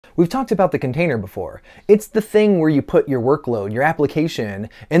We've talked about the container before. It's the thing where you put your workload, your application,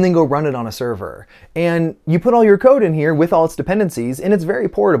 and then go run it on a server. And you put all your code in here with all its dependencies, and it's very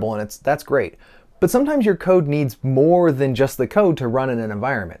portable, and that's great. But sometimes your code needs more than just the code to run in an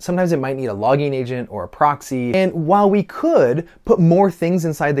environment. Sometimes it might need a logging agent or a proxy. And while we could put more things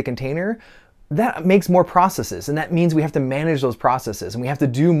inside the container, that makes more processes, and that means we have to manage those processes, and we have to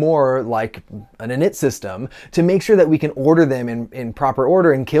do more like an init system to make sure that we can order them in proper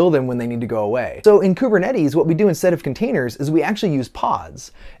order and kill them when they need to go away. So in Kubernetes, what we do instead of containers is we actually use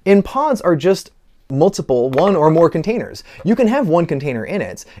pods. And pods are just one or more containers. You can have one container in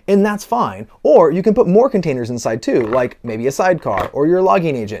it, and that's fine. Or you can put more containers inside too, like maybe a sidecar or your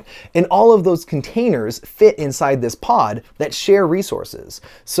logging agent. And all of those containers fit inside this pod that share resources.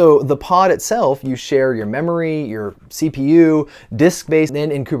 So the pod itself, you share your memory, your CPU, disk space.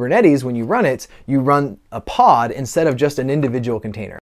 Then in Kubernetes, when you run it, you run a pod instead of just an individual container.